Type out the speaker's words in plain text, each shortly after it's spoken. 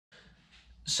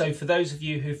So for those of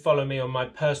you who follow me on my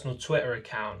personal Twitter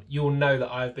account, you'll know that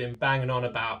I've been banging on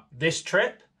about this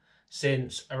trip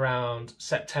since around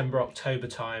September, October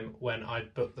time when I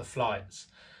booked the flights.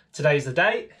 Today's the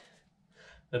date,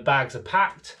 the bags are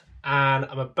packed, and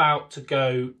I'm about to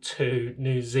go to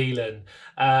New Zealand.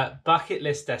 Bucket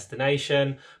list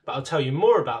destination, but I'll tell you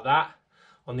more about that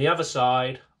on the other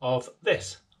side of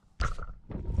this.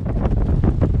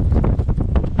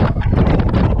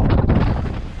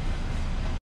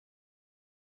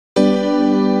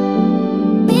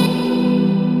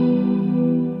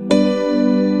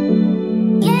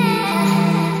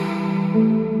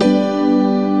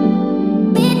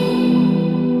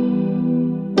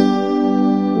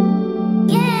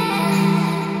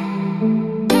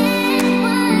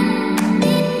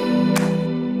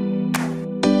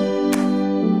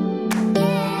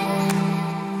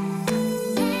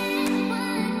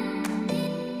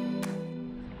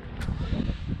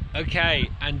 Okay,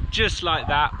 and just like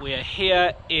that, we are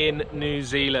here in New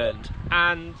Zealand,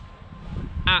 and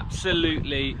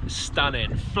absolutely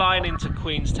stunning. Flying into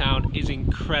Queenstown is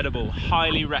incredible.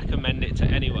 Highly recommend it to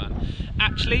anyone.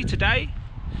 Actually, today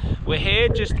we're here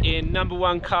just in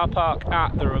 #1 car park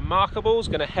at the Remarkables.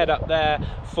 Going to head up there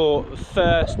for the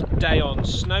first day on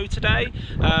snow today.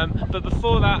 But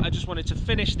before that, I just wanted to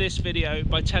finish this video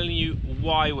by telling you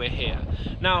why we're here.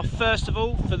 Now, first of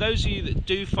all, for those of you that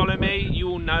do follow me, you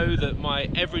will know that my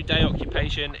everyday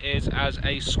occupation is as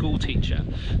a school teacher.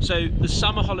 So the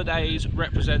summer holidays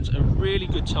represents a really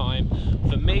good time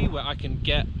for me where I can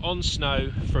get on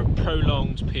snow for a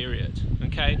prolonged period.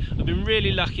 Okay, I've been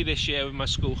really lucky this year with my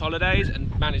school holidays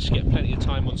and managed to get plenty of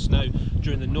time on snow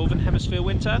during the Northern Hemisphere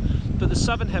winter, but the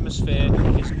Southern Hemisphere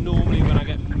is normally when I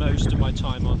get most of my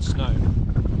time on snow.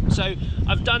 So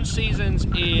I've done seasons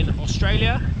in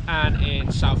Australia and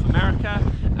in South America,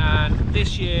 and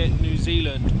this year New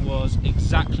Zealand was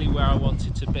exactly where I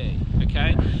wanted to be.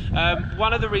 Okay,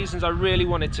 one of the reasons I really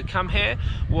wanted to come here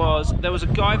was there was a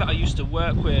guy that I used to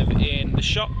work with in the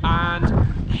shop,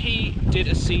 and he did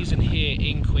a season here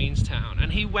in Queenstown,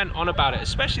 and he went on about it,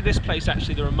 especially this place,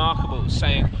 actually the Remarkables,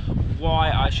 saying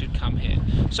why I should come here.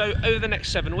 So over the next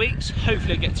 7 weeks,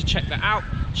 hopefully I get to check that out,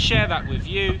 share that with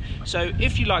you. So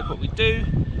if you like what we do,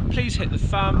 please hit the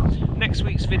thumb. Next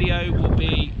week's video will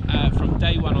be from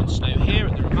day 1 on snow here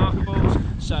at the Remarkables,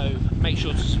 so make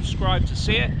sure to subscribe to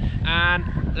see it,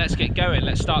 and let's get going.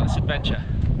 Let's start this adventure.